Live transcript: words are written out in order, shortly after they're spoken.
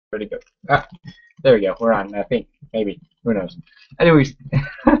Pretty good. Ah, there we go. We're on. I think maybe. Who knows? Anyways,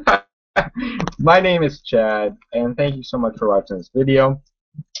 my name is Chad, and thank you so much for watching this video.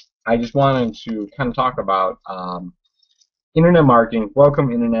 I just wanted to kind of talk about internet marketing.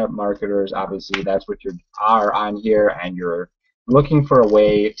 Welcome, internet marketers. Obviously, that's what you are on here, and you're looking for a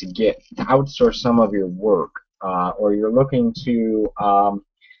way to outsource some of your work, or you're looking to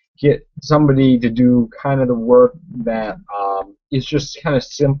get somebody to do kind of the work that is just kind of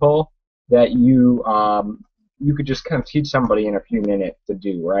simple that you could just kind of teach somebody in a few minutes to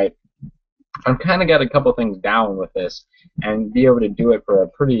do, right? I've kind of got a couple things down with this and be able to do it for a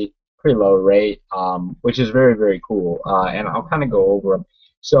pretty low rate, which is very cool, and I'll kind of go over them.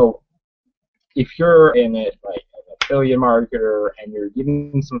 So if you're in it like an affiliate marketer and you're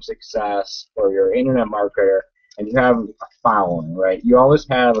getting some success, or you're an internet marketer and you have a following, right? You always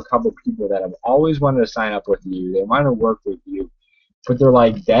have a couple people that have always wanted to sign up with you. They want to work with you, but they're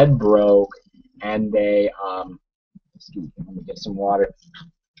like dead broke, and they excuse me, let me get some water.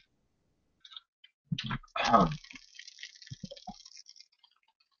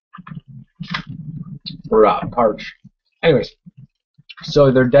 We're parched. Anyways,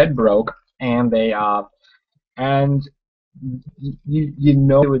 so they're dead broke, and they and you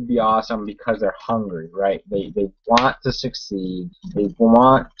know it would be awesome because they're hungry, right? They want to succeed. They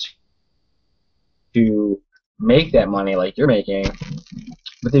want to make that money like you're making,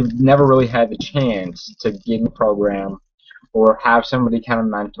 but they've never really had the chance to get in the program or have somebody kind of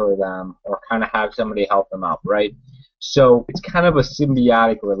mentor them or kind of have somebody help them out, right? So it's kind of a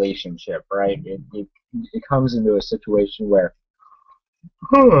symbiotic relationship, right? It comes into a situation where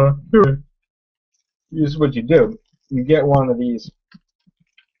this is what you do. You get one of these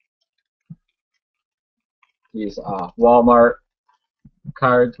Walmart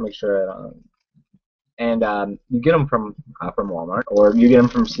cards. Make sure and you get them from Walmart, or you get them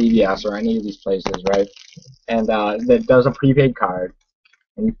from CVS or any of these places, right? And that does a prepaid card,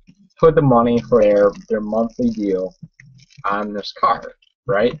 and you put the money for their monthly deal on this card,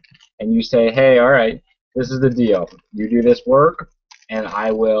 right? And you say, hey, all right, this is the deal. You do this work, and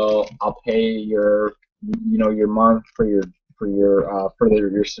I'll pay your your month for your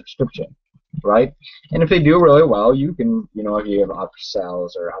subscription, right? And if they do really well, you can, if you have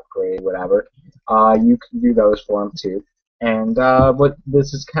upsells or upgrade, whatever, you can do those for them too. And but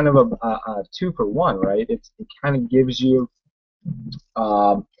this is kind of a 2-for-1, right? It kind of gives you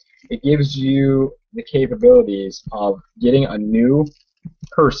the capabilities of getting a new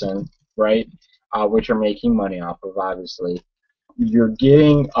person, right? Which you're making money off of, obviously. You're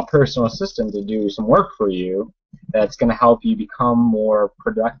getting a personal assistant to do some work for you that's going to help you become more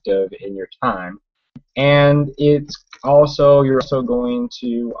productive in your time. And you're also going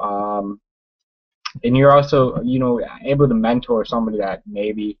to and you're also able to mentor somebody that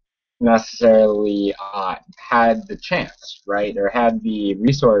maybe necessarily had the chance, right, or had the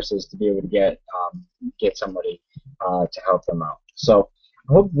resources to be able to get somebody to help them out. So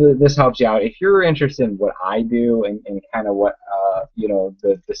I hope this helps you out. If you're interested in what I do and kind of what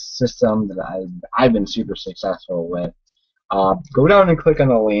the system that I've been super successful with, go down and click on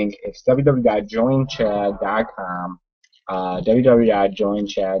the link. It's www.joinchad.com.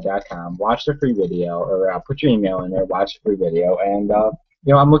 www.joinchad.com. Watch the free video, or put your email in there. Watch the free video, and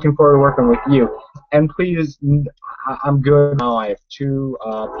I'm looking forward to working with you. And please, I'm good now. I have 2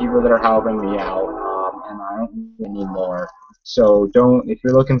 people that are helping me out, and I don't really need more. So if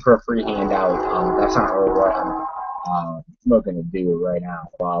you're looking for a free handout, that's not really what I'm looking to do right now.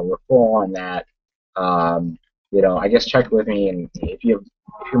 We're full on that. I guess check with me, and if your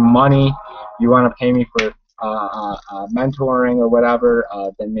money you want to pay me for mentoring or whatever,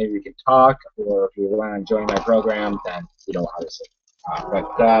 then maybe we can talk. Or if you want to join my program, then obviously.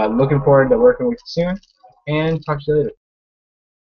 But looking forward to working with you soon, and talk to you later.